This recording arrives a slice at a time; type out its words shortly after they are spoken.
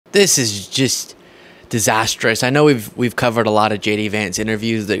This is just disastrous. I know we've covered a lot of JD Vance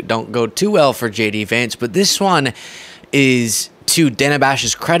interviews that don't go too well for JD Vance, but this one is, to Dana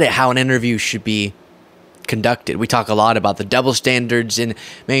Bash's credit, how an interview should be conducted. We talk a lot about the double standards in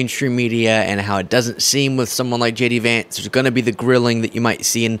mainstream media and how it doesn't seem with someone like JD Vance there's going to be the grilling that you might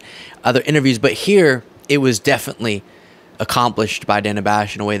see in other interviews, but here it was definitely accomplished by Dana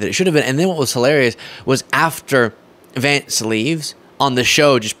Bash in a way that it should have been. And then what was hilarious was after Vance leaves, on the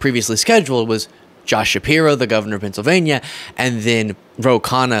show just previously scheduled was Josh Shapiro, the governor of Pennsylvania, and then Ro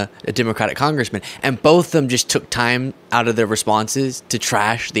Khanna, a Democratic congressman. And both of them just took time out of their responses to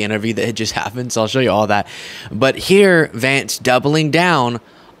trash the interview that had just happened. So I'll show you all that. But here, Vance doubling down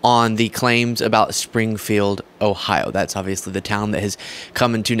on the claims about Springfield, Ohio. That's obviously the town that has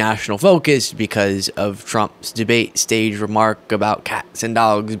come into national focus because of Trump's debate stage remark about cats and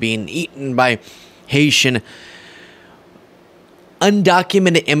dogs being eaten by Haitian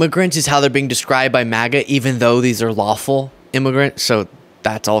undocumented immigrants is how they're being described by MAGA, even though these are lawful immigrants. So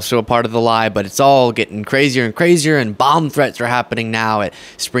that's also a part of the lie, but it's all getting crazier and crazier, and bomb threats are happening now at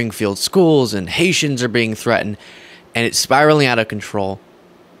Springfield schools, and Haitians are being threatened, and it's spiraling out of control.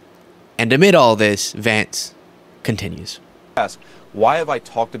 And amid all this, Vance continues. Why have I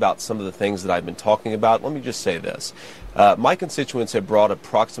talked about some of the things that I've been talking about? Let me just say this. My constituents have brought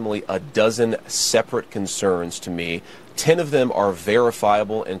approximately a dozen separate concerns to me. 10 of them are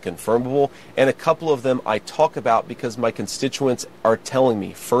verifiable and confirmable, and a couple of them I talk about because my constituents are telling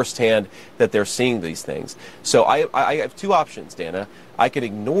me firsthand that they're seeing these things. So I have two options, Dana. I can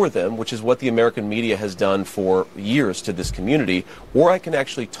ignore them, which is what the American media has done for years to this community, or I can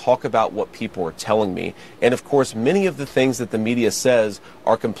actually talk about what people are telling me. And of course, many of the things that the media says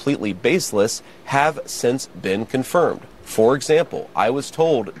are completely baseless have since been confirmed. For example, I was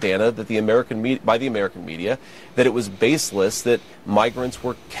told, Dana, that by the American media that it was baseless that migrants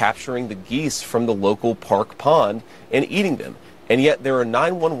were capturing the geese from the local park pond and eating them. And yet there are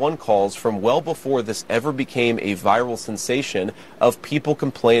 911 calls from well before this ever became a viral sensation of people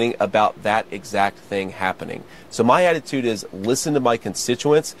complaining about that exact thing happening. So my attitude is listen to my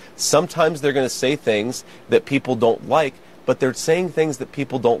constituents. Sometimes they're going to say things that people don't like, but they're saying things that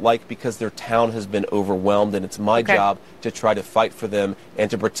people don't like because their town has been overwhelmed, and it's my job to try to fight for them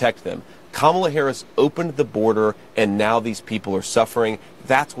and to protect them. Kamala Harris opened the border, and now these people are suffering.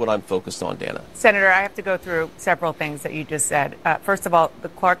 That's what I'm focused on, Dana. Senator, I have to go through several things that you just said. First of all, the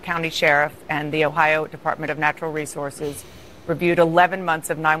Clark County Sheriff and the Ohio Department of Natural Resources reviewed 11 months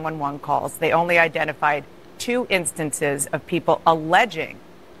of 911 calls. They only identified 2 instances of people alleging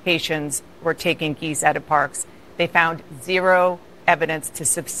Haitians were taking geese out of parks. They found 0 evidence to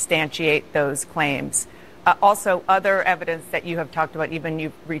substantiate those claims. Also, other evidence that you have talked about, even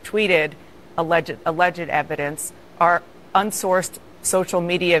you've retweeted alleged evidence, are unsourced social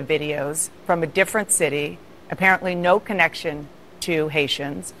media videos from a different city, apparently no connection to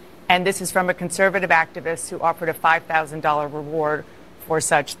Haitians. And this is from a conservative activist who offered a $5,000 reward for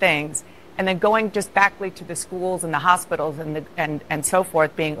such things. And then going just backly to the schools and the hospitals and so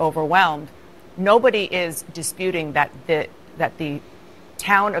forth being overwhelmed. Nobody is disputing that the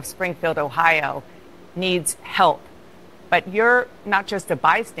town of Springfield, Ohio, needs help. But you're not just a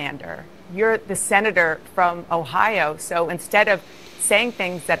bystander. You're the senator from Ohio. So instead of saying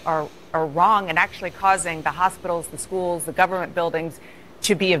things that are wrong and actually causing the hospitals, the schools, the government buildings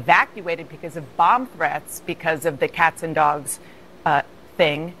to be evacuated because of bomb threats, because of the cats and dogs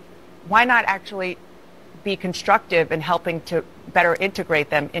thing, why not actually be constructive in helping to better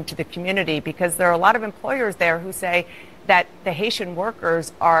integrate them into the community? Because there are a lot of employers there who say that the Haitian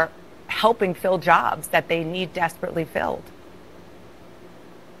workers are helping fill jobs that they need desperately filled.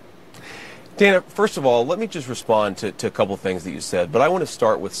 Dana, first of all, let me just respond to a couple of things that you said, but I want to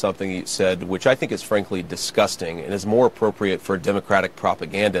start with something you said, which I think is frankly disgusting and is more appropriate for a Democratic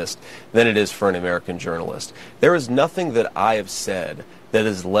propagandist than it is for an American journalist. There is nothing that I have said that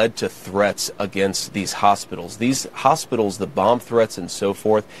has led to threats against these hospitals. These hospitals, the bomb threats and so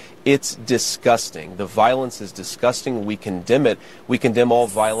forth, it's disgusting. The violence is disgusting. We condemn it. We condemn all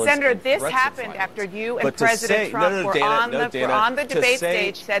violence. Senator, this happened after you and President Trump were on the debate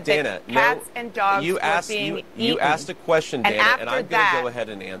stage, said that cats and dogs were being eaten. You asked a question, Dana, and I'm going to go ahead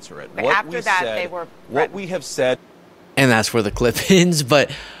and answer it. What we have said. And that's where the clip ends,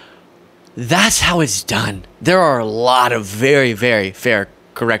 but that's how it's done. There are a lot of very, very fair,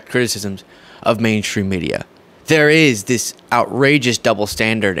 correct criticisms of mainstream media. There is this outrageous double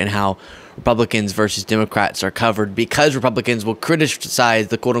standard in how Republicans versus Democrats are covered, because Republicans will criticize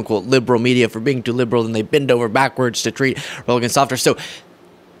the quote-unquote liberal media for being too liberal, and they bend over backwards to treat Republicans softer. So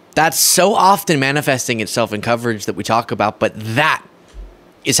that's so often manifesting itself in coverage that we talk about, but that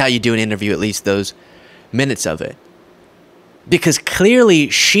is how you do an interview, at least those minutes of it. Because clearly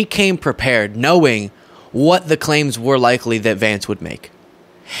she came prepared, knowing what the claims were likely that Vance would make.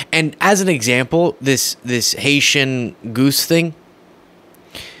 And as an example, this Haitian goose thing,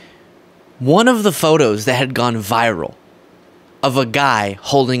 one of the photos that had gone viral of a guy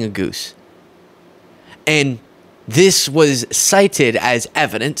holding a goose, and this was cited as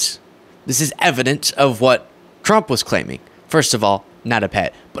evidence. This is evidence of what Trump was claiming. First of all, not a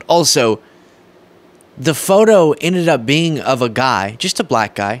pet, but also the photo ended up being of a guy, just a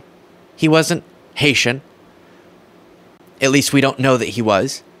black guy. He wasn't Haitian. At least we don't know that he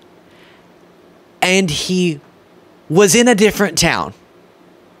was. And he was in a different town.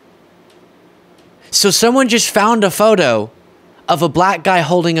 So someone just found a photo of a black guy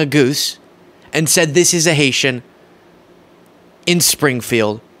holding a goose and said, this is a Haitian in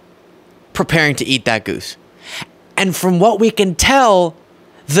Springfield preparing to eat that goose. And from what we can tell,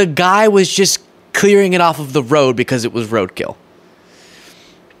 the guy was just clearing it off of the road because it was roadkill.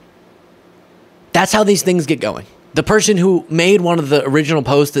 That's how these things get going. The person who made one of the original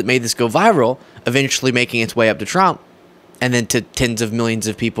posts that made this go viral, eventually making its way up to Trump, and then to tens of millions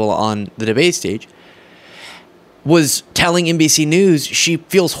of people on the debate stage, was telling NBC News she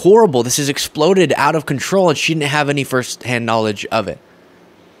feels horrible. This has exploded out of control, and she didn't have any first-hand knowledge of it.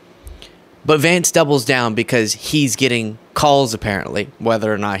 But Vance doubles down because he's getting calls, apparently.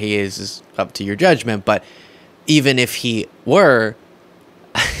 Whether or not he is up to your judgment. But even if he were,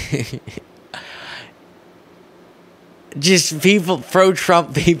 just people,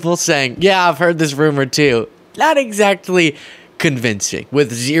 pro-Trump people saying, yeah, I've heard this rumor too. Not exactly convincing,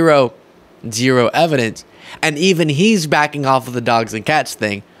 with zero evidence. And even he's backing off of the dogs and cats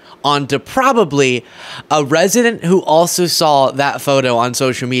thing onto probably a resident who also saw that photo on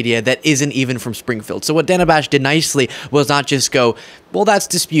social media that isn't even from Springfield. So what Dana Bash did nicely was not just go, well, that's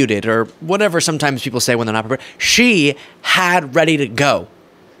disputed, or whatever sometimes people say when they're not prepared. She had ready to go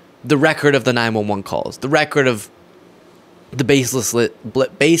the record of the 911 calls, the record of the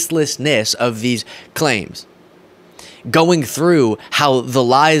baselessness of these claims, going through how the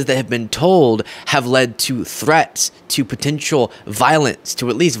lies that have been told have led to threats, to potential violence, to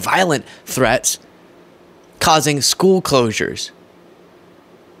at least violent threats, causing school closures,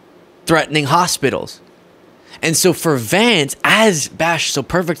 threatening hospitals. And so for Vance, as Bash so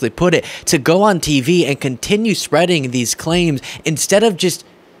perfectly put it, to go on TV and continue spreading these claims instead of just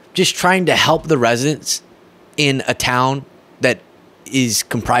trying to help the residents in a town that is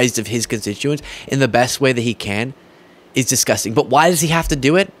comprised of his constituents in the best way that he can, is disgusting. But why does he have to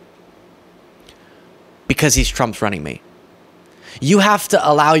do it? Because he's Trump's running mate. You have to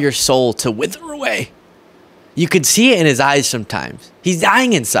allow your soul to wither away. You could see it in his eyes sometimes. He's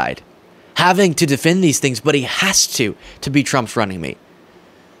dying inside, having to defend these things, but he has to be Trump's running mate.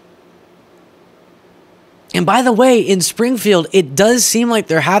 And by the way, in Springfield, it does seem like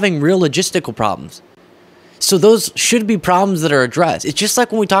they're having real logistical problems. So those should be problems that are addressed. It's just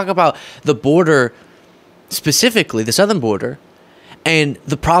like when we talk about the border, specifically the southern border, and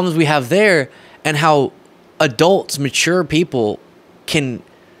the problems we have there, and how adults, mature people can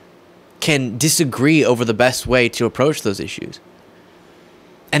disagree over the best way to approach those issues.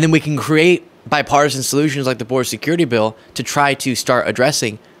 And then we can create bipartisan solutions like the border security bill to try to start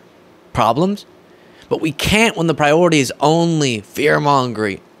addressing problems. But we can't when the priority is only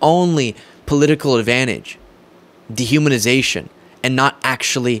fear-mongering, only political advantage, dehumanization, and not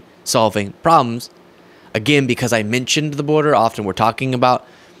actually solving problems. Again, because I mentioned the border, often we're talking about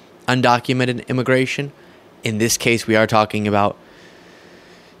undocumented immigration. In this case, we are talking about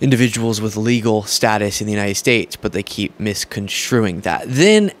individuals with legal status in the United States, but they keep misconstruing that.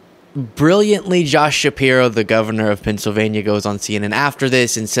 Then, brilliantly, Josh Shapiro, the governor of Pennsylvania, goes on CNN after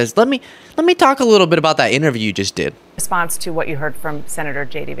this and says, let me talk a little bit about that interview you just did. Response to what you heard from Senator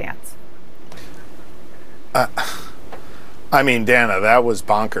JD Vance. I mean, Dana, that was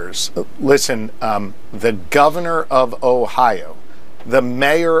bonkers. Listen, the governor of Ohio, the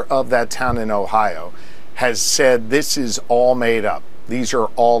mayor of that town in Ohio, has said this is all made up. These are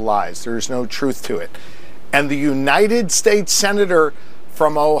all lies. There's no truth to it. And the United States Senator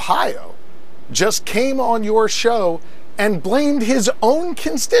from Ohio just came on your show and blamed his own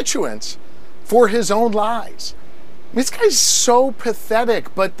constituents for his own lies. This guy's so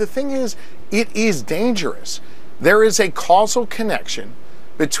pathetic, but the thing is, it is dangerous. There is a causal connection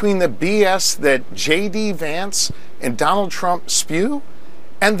between the BS that JD Vance and Donald Trump spew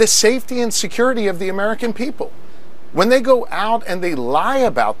and the safety and security of the American people. When they go out and they lie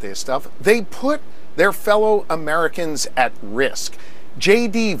about this stuff, they put their fellow Americans at risk.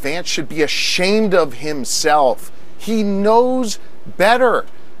 JD Vance should be ashamed of himself. He knows better.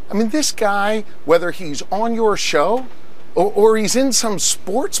 I mean, this guy, whether he's on your show or he's in some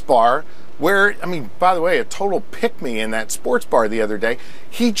sports bar where, I mean, by the way, a total pick-me in that sports bar the other day,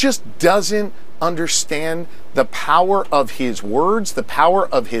 he just doesn't understand the power of his words, the power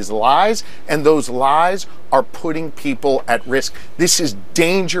of his lies, and those lies are putting people at risk. This is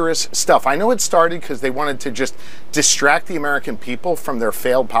dangerous stuff. I know it started because they wanted to just distract the American people from their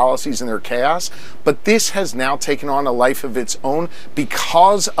failed policies and their chaos, but this has now taken on a life of its own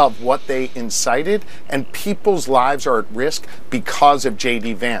because of what they incited, and people's lives are at risk because of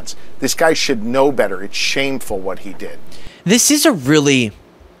JD Vance. This guy should know better. It's shameful what he did. This is a really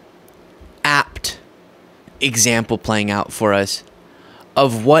apt example playing out for us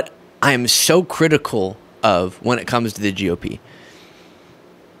of what I am so critical of when it comes to the GOP.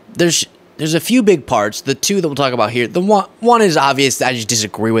 There's a few big parts. The two that we'll talk about here. The one is obvious that I just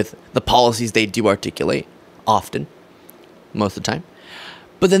disagree with the policies they do articulate often, most of the time.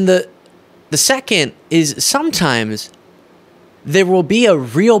 But then the second is sometimes there will be a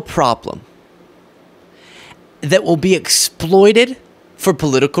real problem that will be exploited for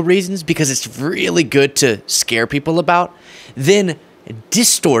political reasons because it's really good to scare people about, then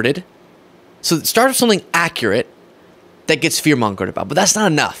distorted. So it starts with something accurate that gets fear-mongered about, but that's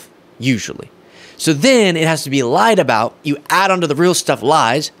not enough, usually. So then it has to be lied about. You add onto the real stuff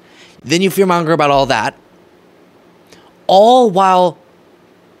lies, then you fear-monger about all that, all while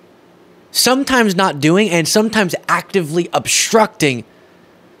sometimes not doing and sometimes actively obstructing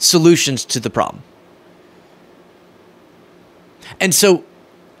solutions to the problem. And so,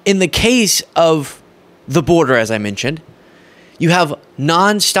 in the case of the border, as I mentioned, you have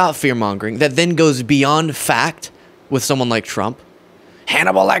nonstop fear-mongering that then goes beyond fact with someone like Trump.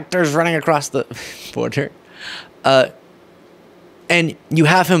 Hannibal Lecter's running across the border. And you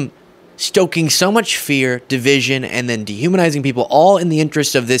have him stoking so much fear, division, and then dehumanizing people, all in the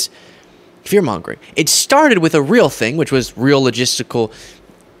interest of this fear-mongering. It started with a real thing, which was real logistical,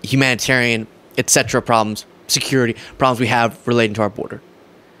 humanitarian, etc. problems, security problems we have relating to our border.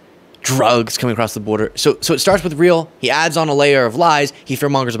 Drugs coming across the border. So it starts with real. He adds on a layer of lies. He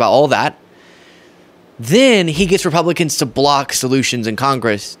fearmongers about all that. Then he gets Republicans to block solutions in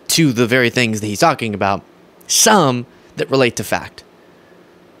Congress to the very things that he's talking about. Some that relate to fact.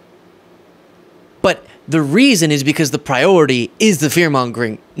 But the reason is because the priority is the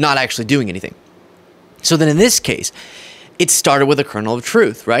fearmongering, not actually doing anything. So then in this case, it started with a kernel of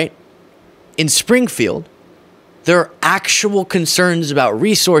truth, right? In Springfield, there are actual concerns about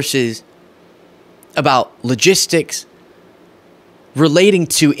resources, about logistics, relating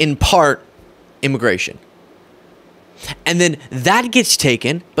to, in part, immigration. And then that gets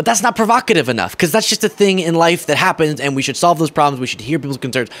taken, but that's not provocative enough, because that's just a thing in life that happens, and we should solve those problems, we should hear people's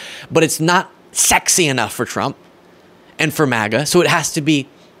concerns, but it's not sexy enough for Trump and for MAGA, so it has to be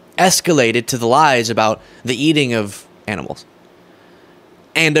escalated to the lies about the eating of animals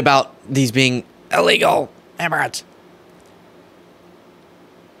and about these being illegal immigrants.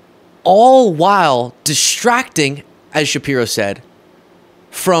 All while distracting, as Shapiro said,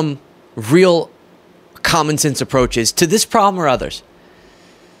 from real common sense approaches to this problem or others.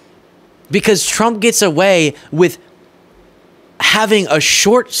 Because Trump gets away with having a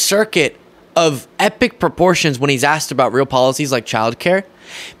short circuit of epic proportions when he's asked about real policies like childcare,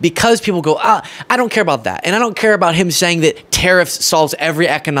 because people go, I don't care about that. And I don't care about him saying that tariffs solves every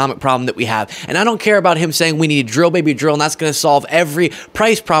economic problem that we have. And I don't care about him saying we need to drill, baby, drill, and that's going to solve every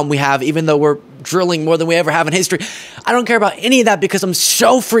price problem we have, even though we're drilling more than we ever have in history. I don't care about any of that because I'm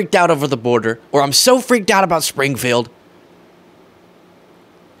so freaked out over the border, or I'm so freaked out about Springfield.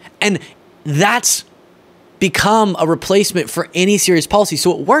 And that's become a replacement for any serious policy.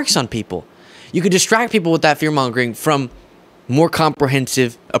 So it works on people. You can distract people with that fear-mongering from more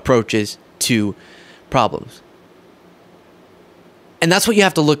comprehensive approaches to problems. And that's what you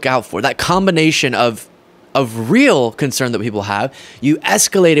have to look out for. That combination of real concern that people have. You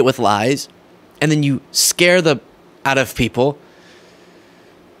escalate it with lies, and then you scare the out of people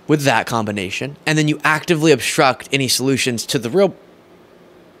with that combination. And then you actively obstruct any solutions to the real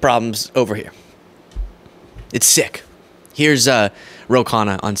problems over here. It's sick. Here's Ro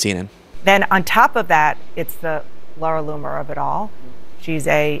Khanna on CNN. Then on top of that, it's the Laura Loomer of it all. She's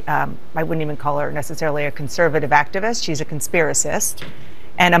I wouldn't even call her necessarily a conservative activist. She's a conspiracist.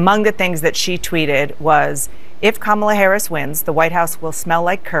 And among the things that she tweeted was, if Kamala Harris wins, the White House will smell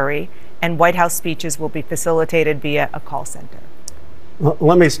like curry, and White House speeches will be facilitated via a call center. Well,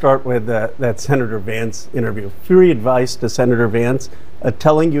 let me start with that Senator Vance interview. Free advice to Senator Vance,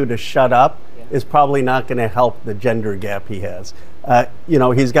 telling you to shut up is probably not going to help the gender gap he has.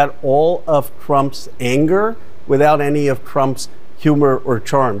 He's got all of Trump's anger without any of Trump's humor or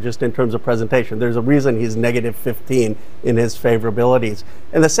charm, just in terms of presentation. There's a reason he's negative 15 in his favorabilities.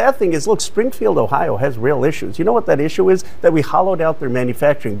 And the sad thing is, look, Springfield, Ohio has real issues. You know what that issue is? That we hollowed out their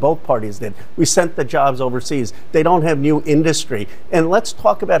manufacturing. Both parties did. We sent the jobs overseas. They don't have new industry. And let's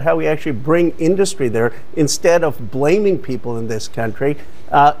talk about how we actually bring industry there instead of blaming people in this country.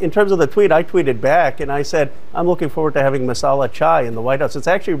 In terms of the tweet, I tweeted back and I said, I'm looking forward to having masala chai in the White House. It's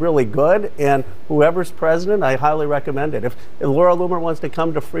actually really good, and whoever's president, I highly recommend it. If Laura Loomer wants to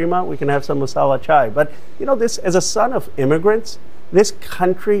come to Fremont, we can have some masala chai. But, you know, this, as a son of immigrants, this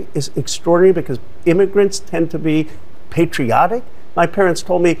country is extraordinary because immigrants tend to be patriotic. My parents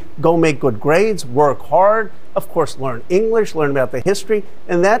told me, go make good grades, work hard, of course, learn English, learn about the history,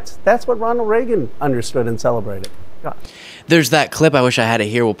 and that's what Ronald Reagan understood and celebrated. God. There's that clip. I wish I had it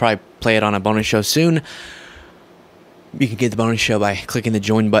here. We'll probably play it on a bonus show soon. You can get the bonus show by clicking the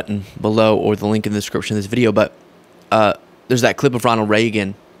join button below or the link in the description of this video. But there's that clip of Ronald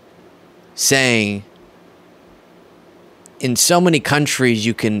Reagan saying, in so many countries,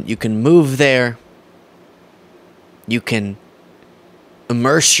 you can move there, you can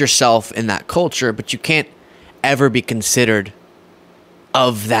immerse yourself in that culture, but you can't ever be considered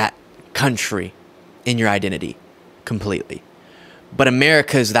of that country in your identity completely. But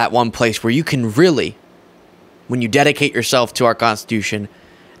America is that one place where you can really, when you dedicate yourself to our Constitution,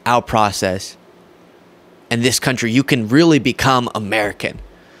 our process, and this country, you can really become American.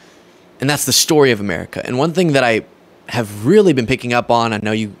 And that's the story of America. And one thing that I have really been picking up on, I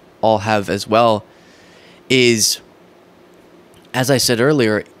know you all have as well, is, as I said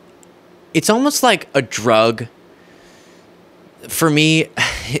earlier, it's almost like a drug. For me,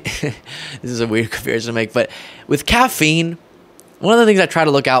 this is a weird comparison to make, but with caffeine, one of the things I try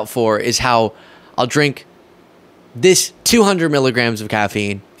to look out for is how I'll drink this 200 milligrams of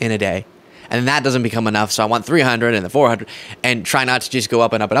caffeine in a day, and that doesn't become enough, so I want 300 and the 400, and try not to just go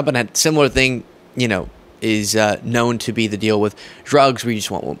up and up and up. And that similar thing, you know, is known to be the deal with drugs, where you just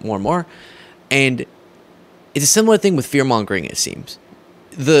want more and more. And it's a similar thing with fear-mongering, it seems.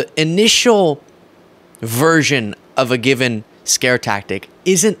 The initial version of a given scare tactic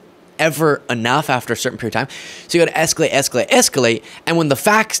isn't ever enough after a certain period of time. So you got to escalate, and when the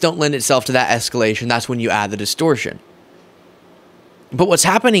facts don't lend itself to that escalation, that's when you add the distortion. But what's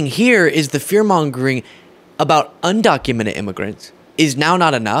happening here is the fear-mongering about undocumented immigrants is now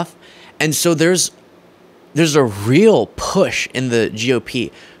not enough, and so there's a real push in the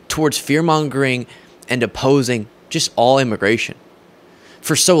GOP towards fear-mongering and opposing just all immigration.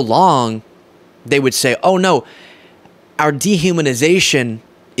 For so long, they would say, oh no, our dehumanization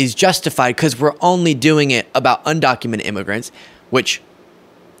is justified because we're only doing it about undocumented immigrants, which,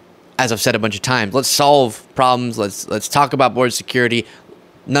 as I've said a bunch of times, let's solve problems, let's talk about border security.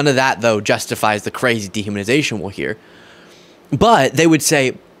 None of that, though, justifies the crazy dehumanization we'll hear. But they would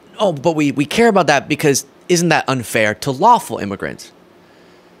say, oh, but we care about that because isn't that unfair to lawful immigrants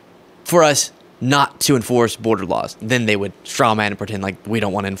for us not to enforce border laws? Then they would straw man and pretend like we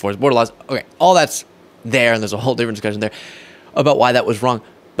don't want to enforce border laws. Okay, all that's there, and there's a whole different discussion there about why that was wrong.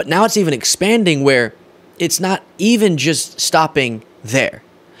 But now it's even expanding where it's not even just stopping there.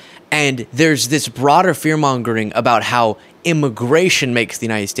 And there's this broader fear-mongering about how immigration makes the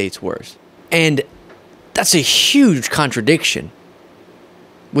United States worse. And that's a huge contradiction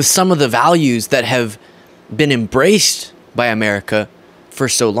with some of the values that have been embraced by America for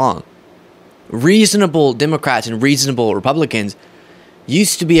so long. Reasonable Democrats and reasonable Republicans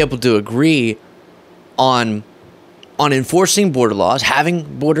used to be able to agree on enforcing border laws,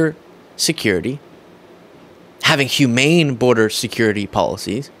 having border security, having humane border security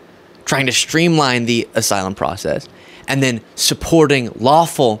policies, trying to streamline the asylum process, and then supporting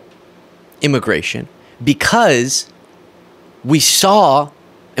lawful immigration because we saw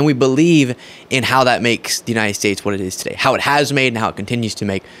and we believe in how that makes the United States what it is today, how it has made and how it continues to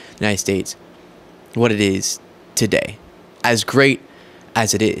make the United States what it is today, as great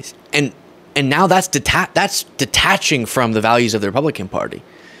as it is. And now that's detaching from the values of the Republican Party.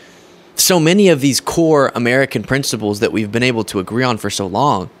 So many of these core American principles that we've been able to agree on for so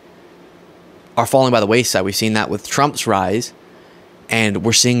long are falling by the wayside. We've seen that with Trump's rise, and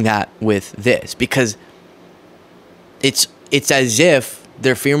we're seeing that with this, because it's as if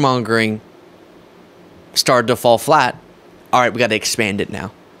their fear-mongering started to fall flat. All right, we got to expand it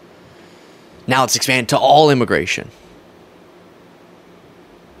now. Now let's expand to all immigration.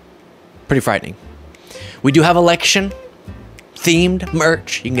 Pretty frightening. We do have election-themed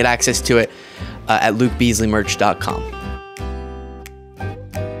merch. You can get access to it at lukebeasleymerch.com.